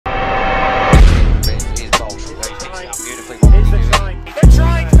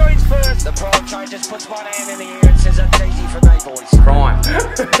just puts one hand in the air and says it's easy for me, boys. Prime.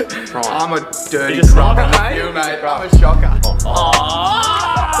 Prime. I'm a dirty rubber, mate. You, mate. I'm a shocker. Go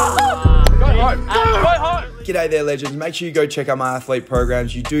home. Go home. G'day there, legends. Make sure you go check out my athlete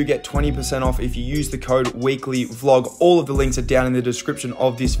programs. You do get 20% off if you use the code WEEKLYVLOG. All of the links are down in the description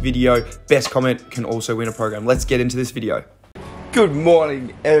of this video. Best comment can also win a program. Let's get into this video. Good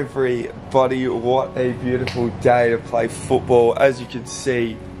morning, everybody. What a beautiful day to play football. As you can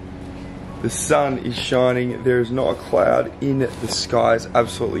see, the sun is shining. There is not a cloud in the skies.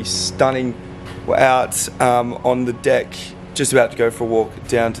 Absolutely stunning. We're out on the deck, just about to go for a walk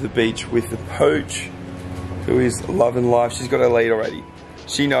down to the beach with the Poach, who is loving life. She's got her lead already.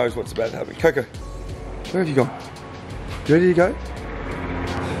 She knows what's about to happen. Coco, where have you gone? You ready to go?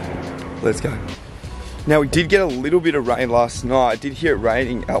 Let's go. Now, we did get a little bit of rain last night. I did hear it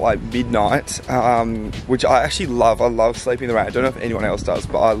raining at like midnight, which I actually love. I love sleeping in the rain. I don't know if anyone else does,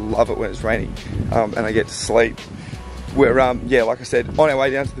 but I love it when it's raining and I get to sleep. We're, yeah, like I said, on our way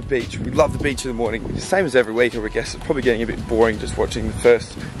down to the beach. We love the beach in the morning. It's the same as every week, I guess. It's probably getting a bit boring just watching the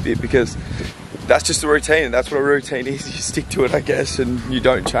first bit because that's just the routine, and that's what a routine is. You stick to it, I guess, and you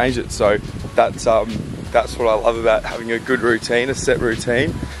don't change it. So that's what I love about having a good routine, a set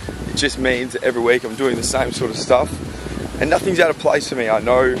routine. It just means that every week I'm doing the same sort of stuff and nothing's out of place for me. I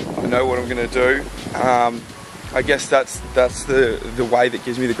know what I'm gonna do. I guess that's the way that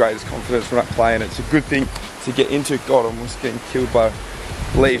gives me the greatest confidence when I play, and it's a good thing to get into. God, I'm almost getting killed by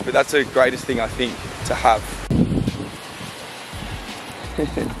leaves, but that's the greatest thing I think to have.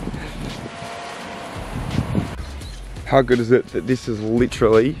 How good is it that this is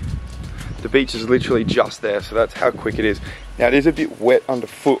literally, the beach is literally just there, so that's how quick it is. Now it is a bit wet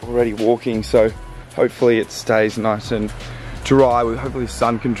underfoot already walking, so hopefully it stays nice and dry. Hopefully the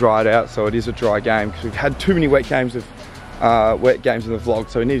sun can dry it out, so it is a dry game, because we've had too many wet games in the vlog,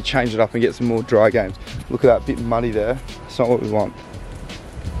 so we need to change it up and get some more dry games. Look at that bit muddy there. That's not what we want.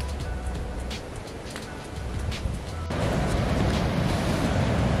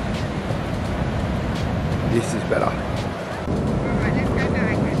 This is better.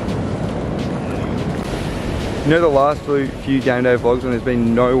 You know the last few game day vlogs when there's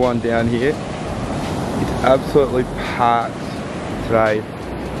been no one down here? It's absolutely packed today.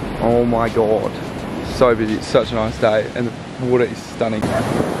 Oh my god. So busy. It's such a nice day and the water is stunning. Holy.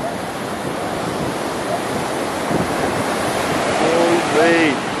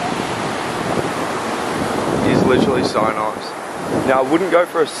 It is literally so nice. Now I wouldn't go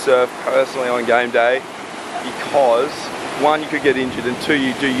for a surf personally on game day because one, you could get injured, and two,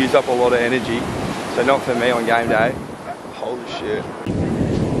 you do use up a lot of energy. So not for me on game day. Holy shit.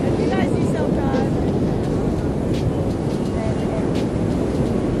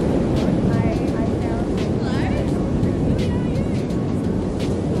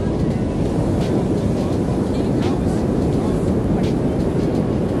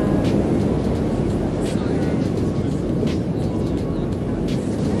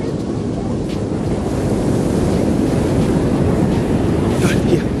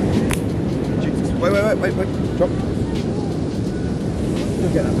 Wait, drop.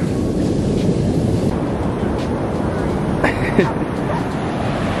 Look at that.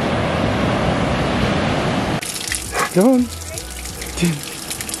 Go on.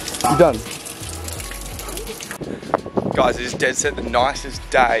 You're done. Guys, it is dead set the nicest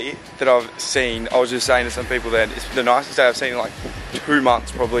day that I've seen. I was just saying to some people then, it's the nicest day I've seen in like 2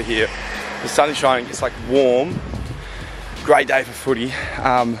 months probably here. The sun is shining, it's like warm. Great day for footy,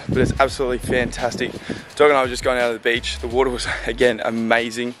 but it's absolutely fantastic. Dog and I were just going out of the beach. The water was, again,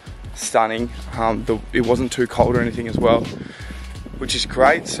 amazing, stunning. It wasn't too cold or anything as well, which is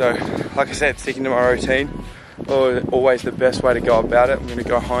great. So, like I said, sticking to my routine, always the best way to go about it. I'm gonna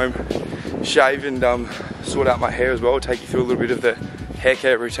go home, shave and sort out my hair as well. I'll take you through a little bit of the hair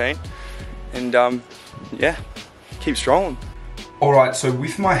care routine. And yeah, keep strolling. Alright, so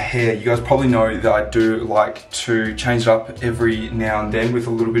with my hair, you guys probably know that I do like to change it up every now and then with a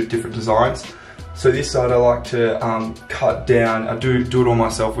little bit of different designs. So this side I like to cut down, I do it all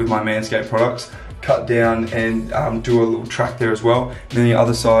myself with my Manscaped products, cut down and do a little track there as well. And then the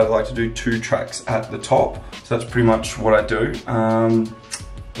other side I like to do 2 tracks at the top. So that's pretty much what I do.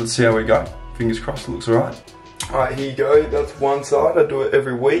 Let's see how we go. Fingers crossed it looks alright. Alright, here you go, that's one side, I do it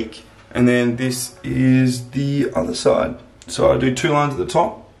every week. And then this is the other side. So I do 2 lines at the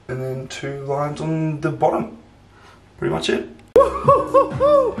top and then 2 lines on the bottom. Pretty much it.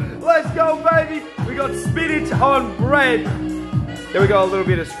 Let's go, baby! We got spinach on bread. Then we got a little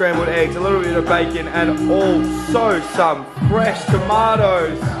bit of scrambled eggs, a little bit of bacon, and also some fresh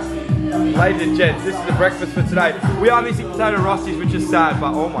tomatoes. Ladies and gents, this is the breakfast for today. We are missing potato rosties, which is sad,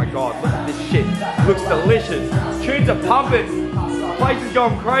 but oh my god, look at this shit. Looks delicious. Tunes are pumping. Place is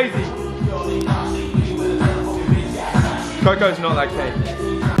going crazy. Coco's not that keen.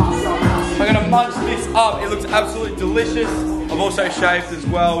 I'm gonna munch this up. It looks absolutely delicious. I've also shaved as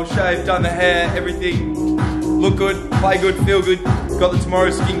well. Shaved, done the hair, everything. Look good, play good, feel good. Got the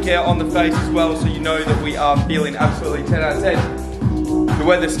Tomorrow skincare on the face as well, so you know that we are feeling absolutely 10 out of 10. The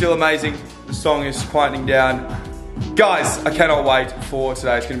weather's still amazing. The song is quieting down. Guys, I cannot wait for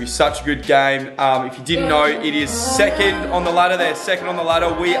today. It's going to be such a good game. If you didn't know, it is second on the ladder. They're second on the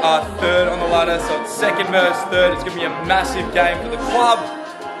ladder. We are third on the ladder, so it's second versus third. It's going to be a massive game for the club.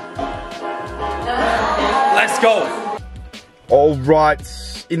 Let's go. All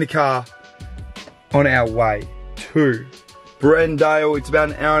right, in the car, on our way to Brendale. It's about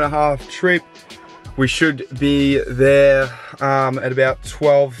an hour-and-a-half trip. We should be there at about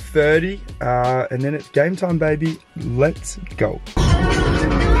 12:30, and then it's game time, baby. Let's go.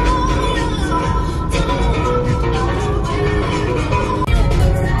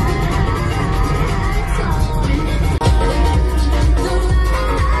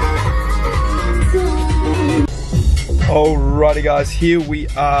 Alrighty guys, here we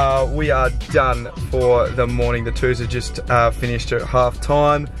are. We are done for the morning. The twos have just finished at half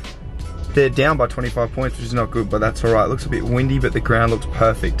time. They're down by 25 points, which is not good, but that's alright. It looks a bit windy, but the ground looks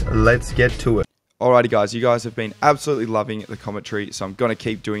perfect. Let's get to it. Alrighty guys, you guys have been absolutely loving the commentary, so I'm going to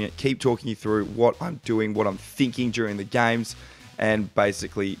keep doing it. Keep talking you through what I'm doing, what I'm thinking during the games, and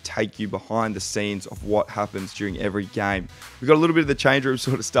basically take you behind the scenes of what happens during every game. We've got a little bit of the change room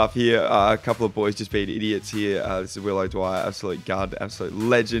sort of stuff here. A couple of boys just being idiots here. This is Willow Dwyer, absolute god, absolute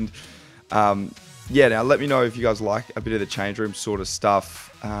legend. Yeah, now let me know if you guys like a bit of the change room sort of stuff,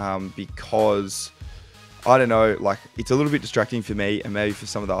 because I don't know, like it's a little bit distracting for me and maybe for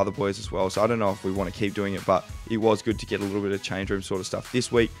some of the other boys as well. So I don't know if we want to keep doing it, but it was good to get a little bit of change room sort of stuff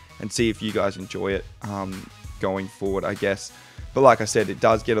this week and see if you guys enjoy it going forward, I guess. But like I said, it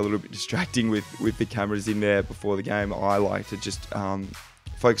does get a little bit distracting with the cameras in there before the game. I like to just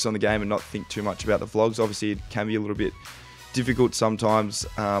focus on the game and not think too much about the vlogs. Obviously, it can be a little bit difficult sometimes.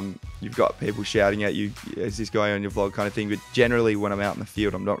 You've got people shouting at you, is this guy on your vlog kind of thing, but generally when I'm out in the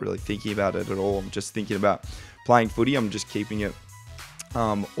field, I'm not really thinking about it at all. I'm just thinking about playing footy. I'm just keeping it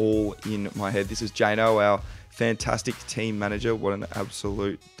all in my head. This is Jano, our fantastic team manager. What an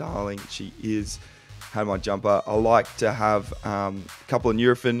absolute darling she is. Had my jumper. I like to have a couple of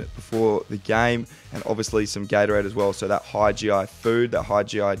Nurofen before the game, and obviously some Gatorade as well. So that high GI food, that high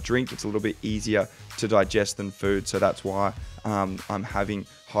GI drink, it's a little bit easier to digest than food. So that's why I'm having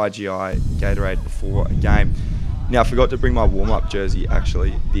high GI Gatorade before a game. Now, I forgot to bring my warm-up jersey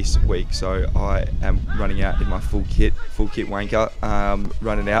actually this week, so I am running out in my full kit wanker,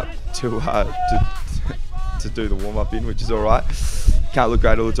 running out to do the warm-up in, which is all right. Can't look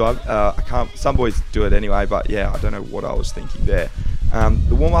great all the time. I can't. Some boys do it anyway, but yeah, I don't know what I was thinking there.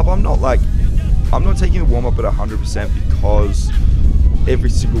 The warm-up, I'm not taking the warm-up at 100% because every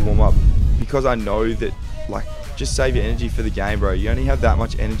single warm-up, because I know that, like, just save your energy for the game, bro. You only have that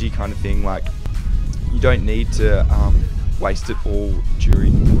much energy kind of thing. Like, you don't need to waste it all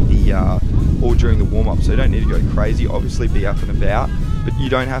during the warm-up. So you don't need to go crazy. Obviously, be up and about, but you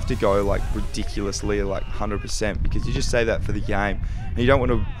don't have to go like ridiculously, like 100%, because you just save that for the game, and you don't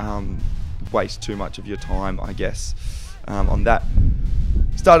want to waste too much of your time, I guess, on that.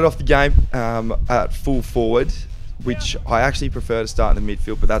 Started off the game at full forward, which I actually prefer to start in the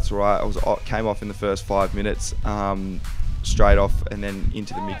midfield, but that's all right. I came off in the first 5 minutes straight off, and then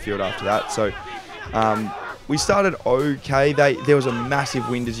into the midfield after that. So we started okay. There was a massive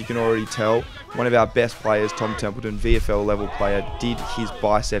wind, as you can already tell. One of our best players, Tom Templeton, VFL level player, did his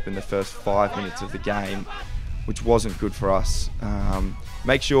bicep in the first 5 minutes of the game, which wasn't good for us.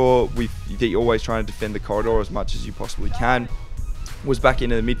 Make sure that you're always trying to defend the corridor as much as you possibly can. Was back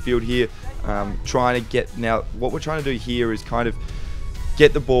into the midfield here, trying to get, now what we're trying to do here is kind of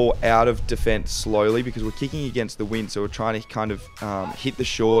get the ball out of defence slowly, because we're kicking against the wind, so we're trying to kind of hit the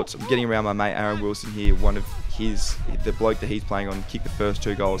shorts. I'm getting around my mate Aaron Wilson here, the bloke that he's playing on, kicked the first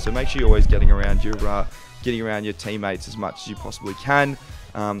 2 goals. So make sure you're always getting around your teammates as much as you possibly can.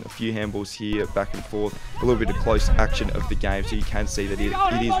 A few handballs here, back and forth, a little bit of close action of the game, so you can see that it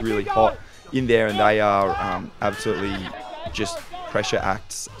is really hot in there, and they are absolutely just pressure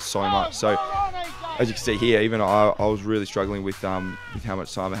acts so much. So as you can see here, even I was really struggling with how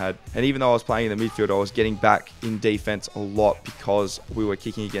much time I had. And even though I was playing in the midfield, I was getting back in defense a lot because we were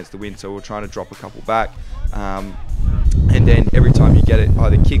kicking against the wind. So we were trying to drop a couple back. And then every time you get it,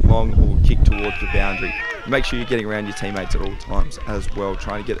 either kick long or kick towards the boundary. make sure you're getting around your teammates at all times as well,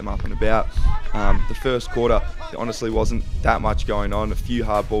 trying to get them up and about. The first quarter, there honestly wasn't that much going on. A few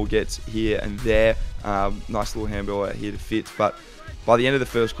hard ball gets here and there. Nice little handball out here to Fitz, but by the end of the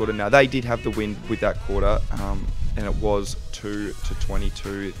first quarter, now they did have the win with that quarter, and it was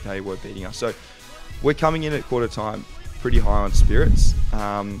 2-22. They were beating us. So we're coming in at quarter time pretty high on spirits.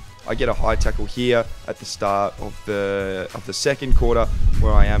 I get a high tackle here at the start of the second quarter,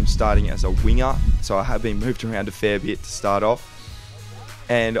 where I am starting as a winger. So I have been moved around a fair bit to start off,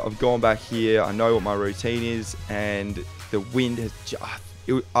 and I've gone back here. I know what my routine is, and the wind has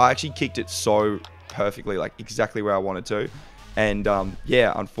I actually kicked it so perfectly, like exactly where I wanted to, and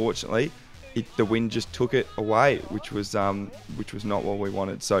yeah, unfortunately the wind just took it away, which was not what we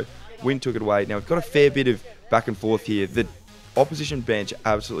wanted. So wind took it away. Now we've got a fair bit of back and forth here. The opposition bench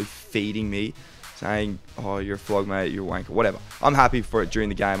absolutely feeding me, saying, oh, you're a flog, mate, you're a wanker, whatever. I'm happy for it during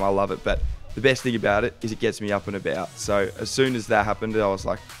the game. I love it. But the best thing about it is it gets me up and about. So as soon as that happened, I was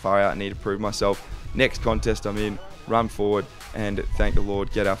like, far out, I need to prove myself. Next contest I'm in, run forward, and thank the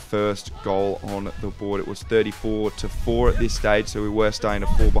Lord, get our first goal on the board. It was 34-4 at this stage, so we were starting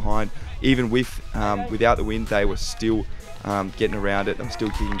to fall behind. Even without the win, they were still getting around it. They were still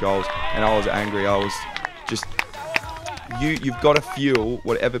kicking goals, and I was angry. I was just... You've got to fuel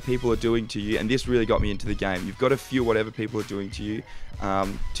whatever people are doing to you, and this really got me into the game. You've got to fuel whatever people are doing to you,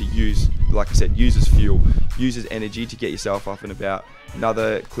 to use, like I said, use as fuel, use as energy to get yourself up and about.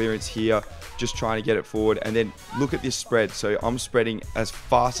 Another clearance here, just trying to get it forward, and then look at this spread. So I'm spreading as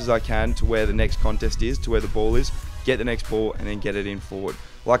fast as I can to where the next contest is, to where the ball is, get the next ball, and then get it in forward.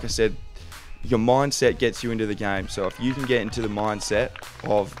 Like I said, your mindset gets you into the game. So if you can get into the mindset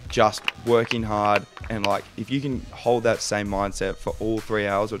of just working hard, and like if you can hold that same mindset for all 3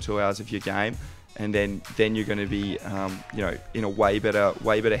 hours or 2 hours of your game, and then you're going to be you know, in a way better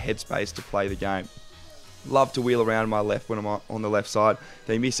headspace to play the game. Love to wheel around my left when I'm on the left side.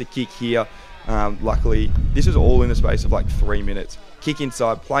 They miss a kick here. Luckily, this was all in the space of like 3 minutes. Kick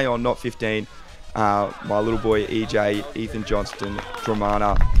inside, play on, not 15. My little boy EJ, Ethan Johnston,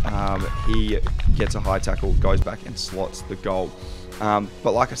 Dramana, he gets a high tackle, goes back and slots the goal.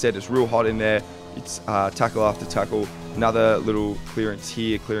 But like I said, it's real hot in there. It's tackle after tackle. Another little clearance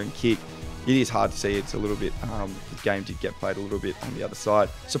here, clearing kick. It is hard to see. It's a little bit, the game did get played a little bit on the other side.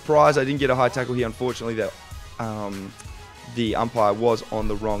 Surprised I didn't get a high tackle here. Unfortunately, that the umpire was on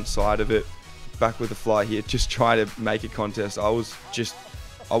the wrong side of it. Back with the fly here, just trying to make a contest. I was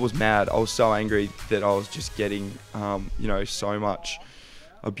mad. I was so angry that I was just getting, you know, so much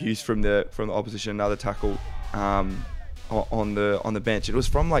abuse from the opposition. Another tackle on the bench. It was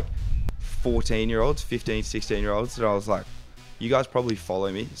from like 14-year-olds, 15, 16-year-olds, and I was like, you guys probably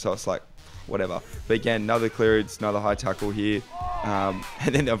follow me. So it's like, whatever. But again, another clearance, another high tackle here, and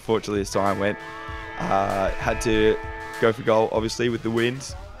then unfortunately the siren went. Had to go for goal, obviously, with the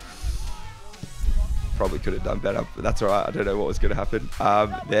wind. Probably could have done better, but that's all right. I don't know what was going to happen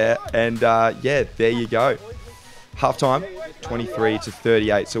there. And yeah, there you go. Halftime,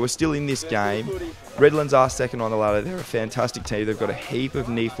 23-38. So we're still in this game. Redlands are second on the ladder. They're a fantastic team. They've got a heap of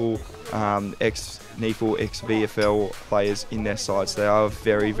NEFL, ex-VFL players in their side. So they are a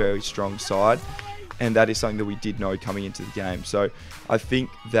very, very strong side. And that is something that we did know coming into the game. So I think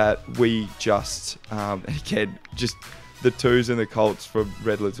that we just, again, just... the twos and the Colts from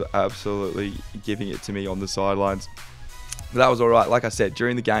Redlands were absolutely giving it to me on the sidelines. But that was all right. Like I said,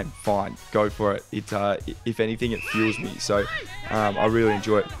 during the game, fine, go for it. It, if anything, it fuels me. So I really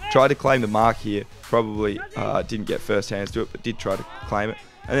enjoy it. Tried to claim the mark here. Probably didn't get first hands to it, but did try to claim it.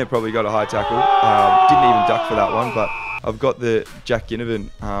 And then probably got a high tackle. Didn't even duck for that one, but I've got the Jack Ginnivan,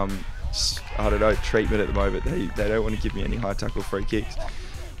 I don't know, treatment at the moment. They don't want to give me any high tackle free kicks,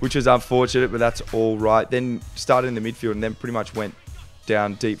 which is unfortunate, but that's all right. Then started in the midfield and then pretty much went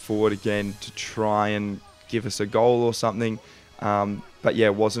down deep forward again to try and give us a goal or something. But yeah,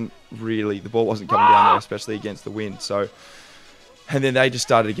 wasn't really, the ball wasn't coming down there, especially against the wind. So, and then they just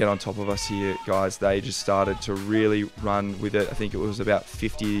started to get on top of us here, guys. They just started to really run with it. I think it was about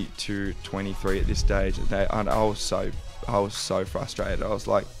 50-23 at this stage. And I was so frustrated. I was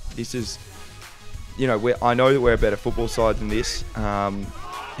like, this is, you know, I know that we're a better football side than this. And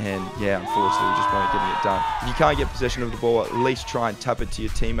yeah, unfortunately, we just weren't getting it done. If you can't get possession of the ball, at least try and tap it to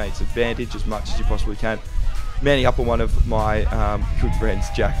your teammates' advantage as much as you possibly can. Manning up on one of my good friends,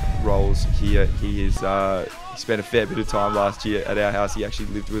 Jack Rolls here. He spent a fair bit of time last year at our house. He actually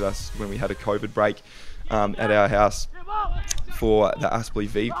lived with us when we had a COVID break at our house for the Aspley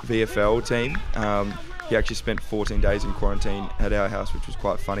VFL team. He actually spent 14 days in quarantine at our house, which was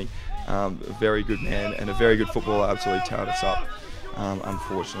quite funny. A very good man and a very good footballer, absolutely towed us up.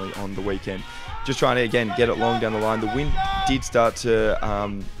 unfortunately, on the weekend. Just trying to, again, get it long down the line. The wind did start to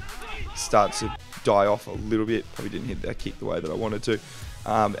die off a little bit. Probably didn't hit that kick the way that I wanted to.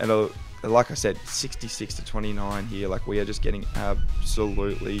 And like I said, 66 to 29 here. Like, we are just getting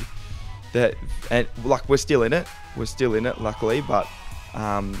absolutely that, and like, we're still in it. We're still in it, luckily, but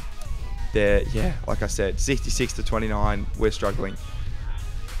yeah, like I said, 66 to 29, we're struggling.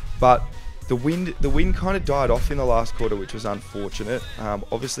 But the wind kind of died off in the last quarter, which was unfortunate.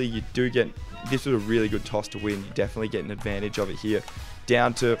 Obviously, you do get, this was a really good toss to win. You definitely get an advantage of it here.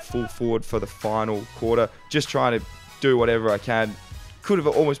 Down to full forward for the final quarter. Just trying to do whatever I can. Could have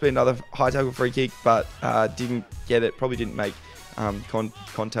almost been another high tackle free kick, but didn't get it. Probably didn't make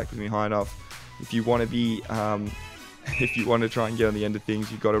contact with me high enough. If you want to be, if you want to try and get on the end of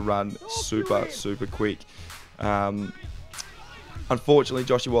things, you've got to run super quick. Unfortunately,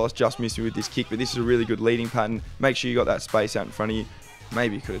 Joshy Wallace just missed me with this kick, but this is a really good leading pattern. Make sure you got that space out in front of you.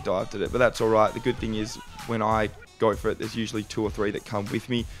 Maybe you could have dived at it, but that's all right. The good thing is, when I go for it, there's usually 2 or 3 that come with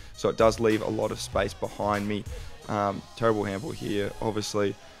me, so it does leave a lot of space behind me. Terrible handball here,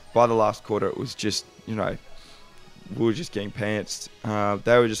 obviously. By the last quarter, it was just, you know, we were just getting pantsed.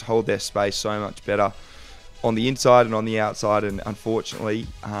 They would just hold their space so much better on the inside and on the outside, and unfortunately,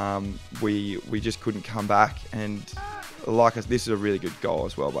 we just couldn't come back. And like this is a really good goal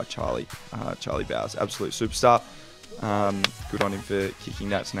as well by Charlie Bowers, absolute superstar. Good on him for kicking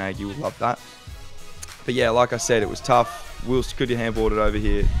that snag. You will love that. But yeah, like I said, it was tough. Wills could have handballed it over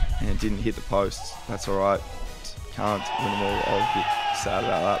here and didn't hit the posts. That's all right. Can't win them all. I was a bit sad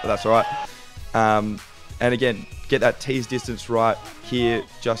about that, but that's all right. And again, get that tease distance right here.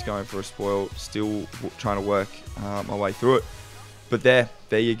 Just going for a spoil. Still trying to work my way through it. But there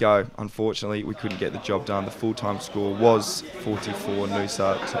you go. Unfortunately, we couldn't get the job done. The full-time score was 44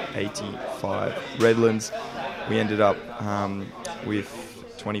 Noosa to 85 Redlands. We ended up with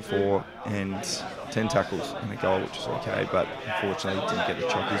 24 and 10 tackles and a goal, which is okay, but unfortunately didn't get the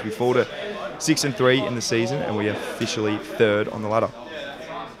chockies. We fall to 6-3 in the season, and we are officially 3rd on the ladder.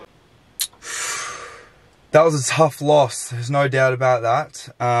 That was a tough loss, there's no doubt about that.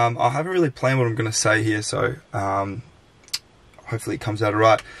 I haven't really planned what I'm going to say here, so hopefully it comes out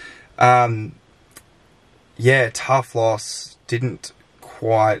alright. Yeah, tough loss. Didn't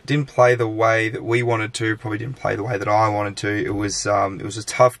play the way that we wanted to. Probably didn't play the way that I wanted to. It was a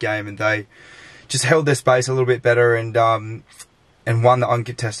tough game, and they just held their space a little bit better, and won the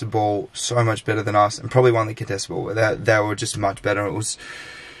uncontested ball so much better than us, and probably won the contested ball. They were just much better. It was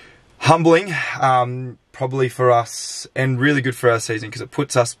humbling, probably for us, and really good for our season, because it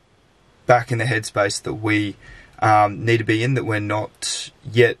puts us back in the headspace that we need to be in, that we're not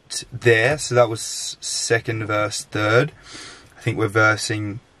yet there. So that was 2nd versus 3rd. I think we're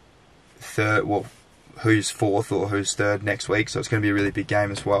versing 3rd, well, who's 4th or who's 3rd next week, so it's going to be a really big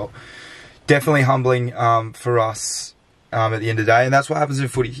game as well. Definitely humbling for us at the end of the day, and that's what happens in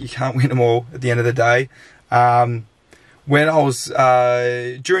footy. You can't win them all at the end of the day. When I was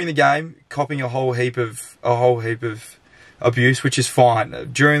during the game, copping a whole heap of abuse, which is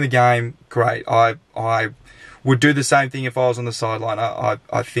fine. During the game, great. I would do the same thing if I was on the sideline.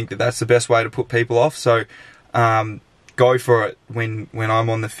 I think that that's the best way to put people off. So go for it when I'm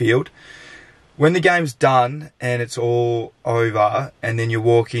on the field. When the game's done and it's all over, and then you're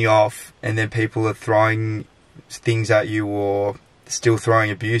walking off, and then people are throwing things at you or still throwing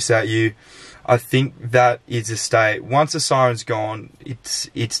abuse at you, I think that is a state. Once the siren's gone,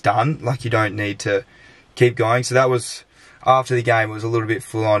 it's done. Like, you don't need to keep going. So that was, after the game, it was a little bit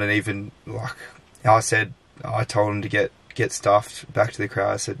full on, and even, like I told him to get stuffed back to the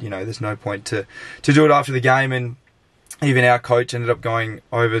crowd. I said, you know, there's no point to do it after the game. And even our coach ended up going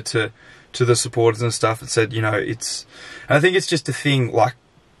over to the supporters and stuff and said, you know, and I think it's just a thing, like,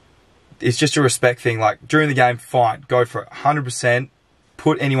 it's just a respect thing. Like, during the game, fine, go for it, 100%.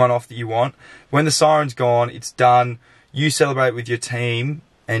 Put anyone off that you want. When the siren's gone, it's done. You celebrate with your team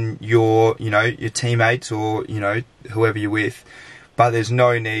and your teammates, or, you know, whoever you're with. But there's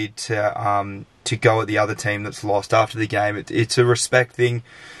no need to go at the other team that's lost after the game. It's a respect thing.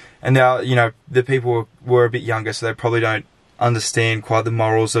 And now, you know, the people were a bit younger, so they probably don't understand quite the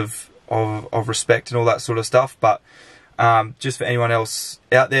morals of respect and all that sort of stuff. But just for anyone else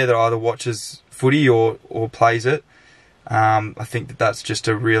out there that either watches footy or plays it, I think that that's just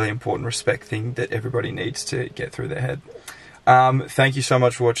a really important respect thing that everybody needs to get through their head. Thank you so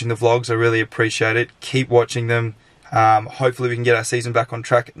much for watching the vlogs. I really appreciate it. Keep watching them. Hopefully we can get our season back on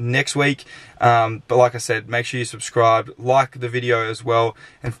track next week. But like I said, make sure you subscribe, like the video as well.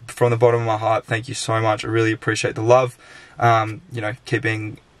 And from the bottom of my heart, thank you so much. I really appreciate the love. You know, keep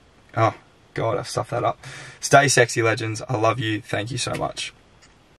being God, I've stuffed that up. Stay sexy, legends. I love you. Thank you so much.